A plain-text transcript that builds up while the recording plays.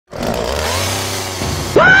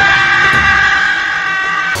Wait!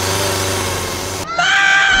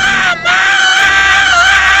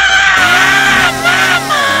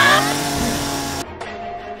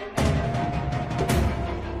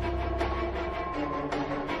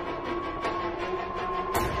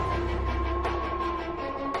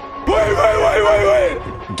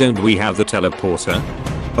 Don't we have the teleporter?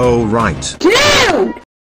 Oh, right. No!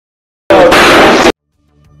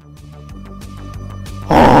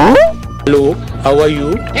 Hello, how are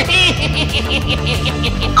you?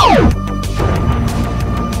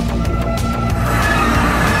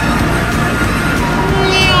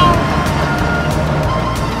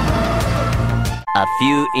 A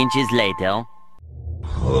few inches later.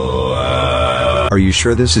 Are you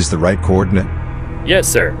sure this is the right coordinate? Yes,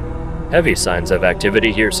 sir. Heavy signs of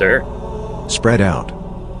activity here, sir. Spread out.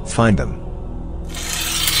 Find them.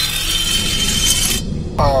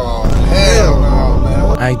 Oh, hell no,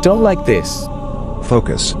 man. I don't like this.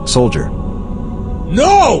 Focus, soldier.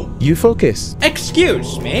 No! You focus.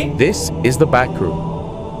 Excuse me? This is the back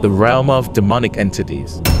room, the realm of demonic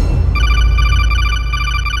entities.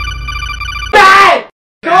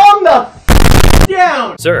 Calm the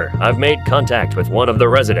down! Sir, I've made contact with one of the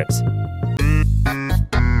residents.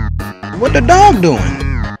 What the dog doing?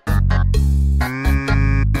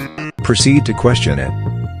 Proceed to question it.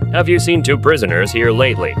 Have you seen two prisoners here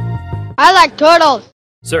lately? I like turtles.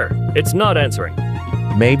 Sir, it's not answering.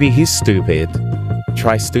 Maybe he's stupid.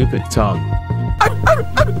 Try stupid tongue.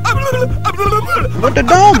 What the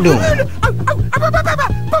dog doing?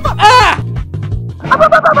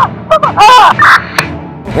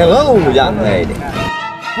 Hello, young lady.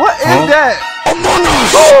 What is that?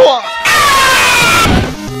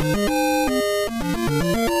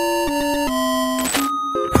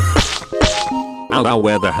 Now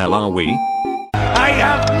where the hell are we? I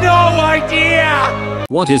have no idea!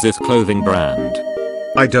 What is this clothing brand?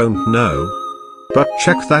 I don't know. But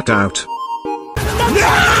check that out.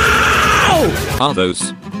 No! Are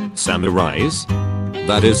those samurais?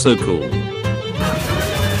 That is so cool.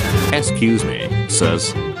 Excuse me,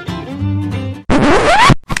 sirs.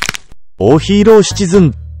 Oh, hero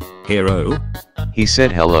citizen. Hero? He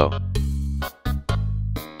said hello.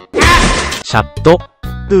 Chat.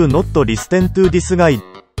 Do not listen to this guy.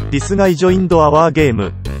 This guy joined our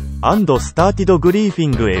game. And started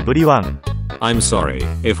griefing everyone. I'm sorry,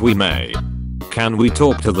 if we may. Can we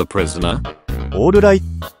talk to the prisoner? Alright.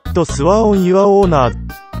 Swear on your honor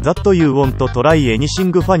that you won't try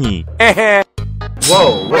anything funny.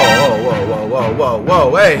 Whoa,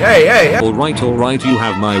 hey. Alright, you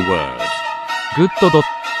have my word. Good.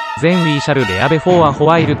 Then we shall leave for a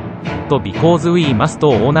while. Because we must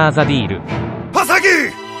honor the deal. Hasagi!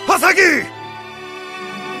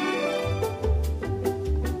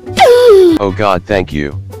 Oh God, thank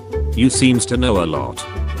you. You seems to know a lot.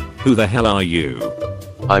 Who the hell are you?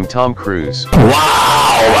 I'm Tom Cruise.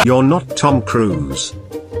 Wow! You're not Tom Cruise.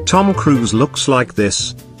 Tom Cruise looks like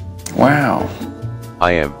this. Wow.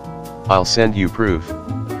 I am. I'll send you proof.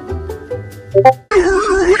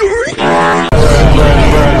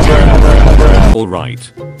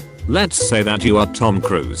 Alright. Let's say that you are Tom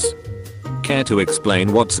Cruise. Care to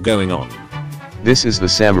explain what's going on? This is the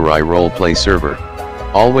Samurai roleplay server.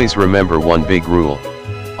 Always remember one big rule.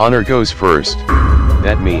 Honor goes first.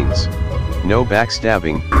 That means no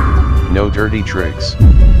backstabbing, no dirty tricks.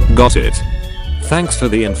 Got it. Thanks for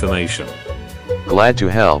the information. Glad to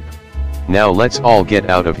help. Now let's all get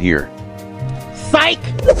out of here. Psych!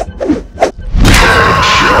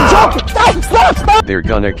 They're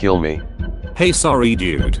gonna kill me. Hey, sorry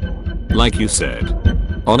dude. Like you said,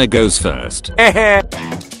 honor goes first.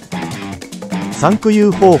 Thank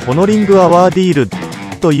you for honoring our deal.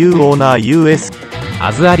 To you honor US.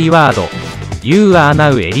 As a reward, you are now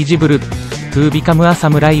eligible to become a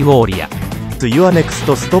samurai warrior. Your next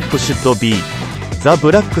stop should be the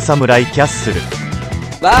Black Samurai Castle.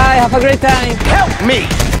 Bye, have a great time. Help me!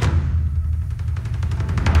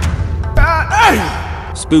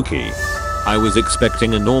 Spooky. I was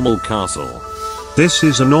expecting a normal castle. This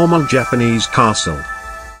is a normal Japanese castle.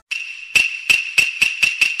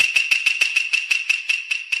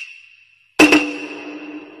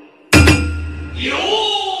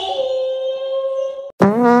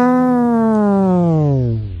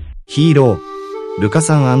 Hero, ルカ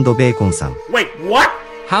さん&ベーコンさん。Wait, what?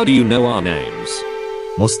 How do you know our names?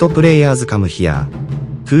 Most players come here.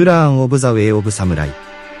 To learn of the way of samurai.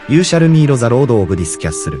 You shall meet the lord of this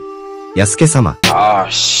castle. Yasuke sama. Oh,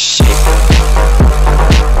 shit.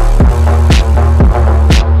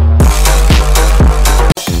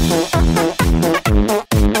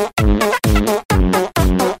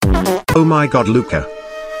 Oh my god, Luca.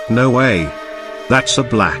 No way. That's a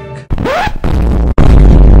black.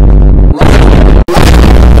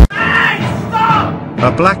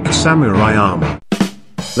 A black samurai armor.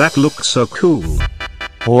 That looks so cool.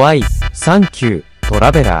 怖い、サンキュー、ト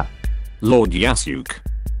ラベラー。 Lord Yasuk.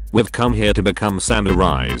 We've come here to become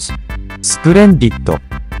samurais. スプレンディッド。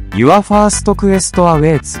Your first quest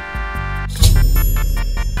awaits.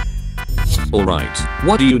 Alright,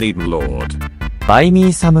 what do you need, Lord? Buy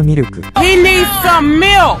me some milk. He needs some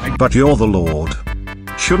milk! But you're the Lord.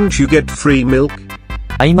 Shouldn't you get free milk?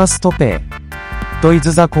 I must pay. It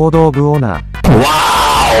is the code of honor.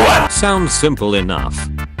 Wow! Sounds simple enough.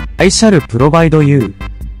 I shall provide you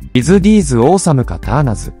with these awesome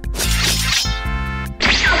katanas.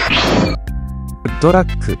 Good luck,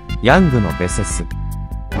 young no besses.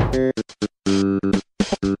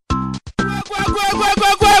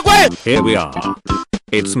 Here we are.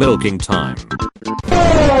 It's milking time.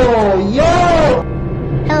 Hello.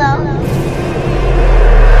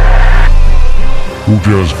 Who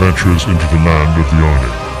dares ventures into the land of the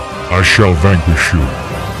Oni? I shall vanquish you.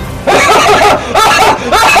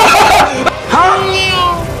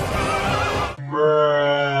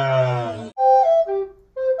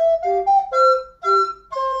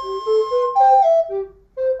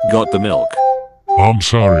 Got the milk. I'm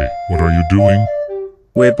sorry, what are you doing?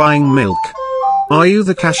 We're buying milk. Are you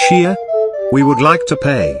the cashier? We would like to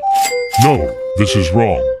pay. No, this is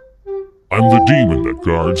wrong. I'm the demon that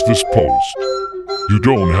guards this post. You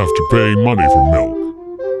don't have to pay money for milk.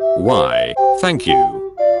 Why, thank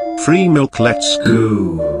you. Free milk, let's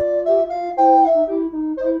go.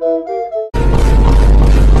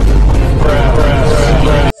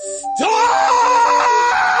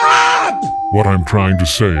 Stop! What I'm trying to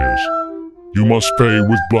say is, you must pay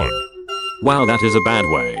with blood. Wow, that is a bad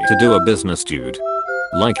way to do a business, dude.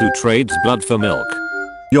 Like who trades blood for milk?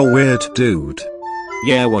 You're weird, dude.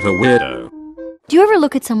 Yeah, what a weirdo. Do you ever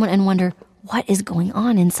look at someone and wonder what is going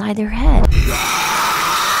on inside their head?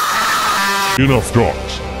 Enough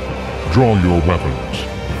dogs. Draw your weapons.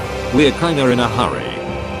 We're kinda in a hurry.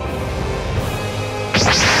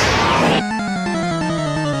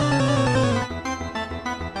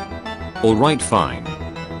 Alright, fine.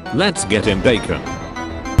 Let's get him bacon.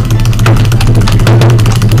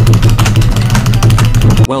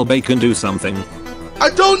 Well, bacon, do something. I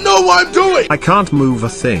don't know what I'm doing! I can't move a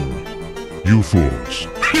thing. You fools.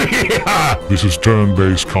 This is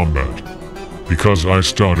turn-based combat. Because I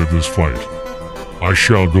started this fight, I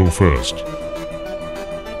shall go first.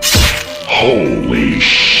 Holy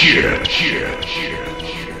shit!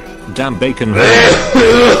 Damn bacon.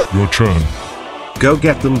 Your turn. Go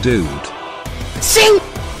get them, dude. Sing!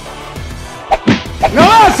 Now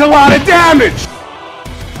that's a lot of damage!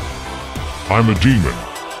 I'm a demon.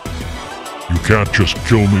 You can't just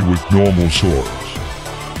kill me with normal swords.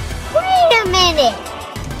 Wait a minute.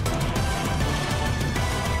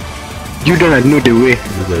 You don't know the way.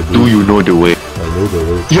 Do you know the way? I know the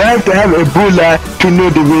way. You have to have Ebola to know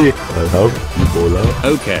the way. I have Ebola.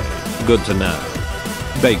 Okay, good to know.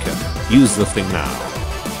 Bacon, use the thing now.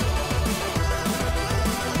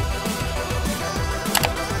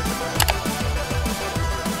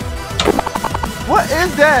 What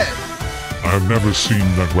is that? I've never seen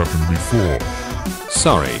that weapon before.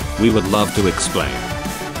 Sorry, we would love to explain.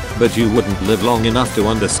 But you wouldn't live long enough to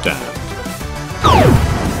understand.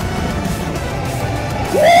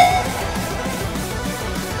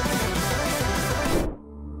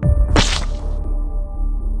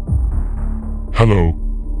 Hello?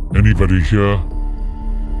 Anybody here?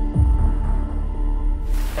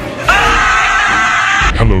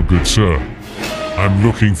 Hello, good sir. I'm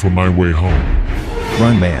looking for my way home.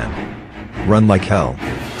 Run, man. Run like hell.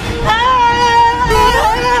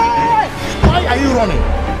 Why are you running?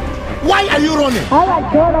 Why are you running? I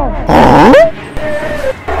like turtles.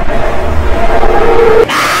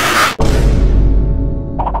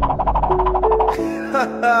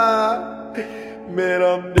 Man,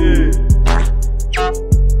 I'm dead.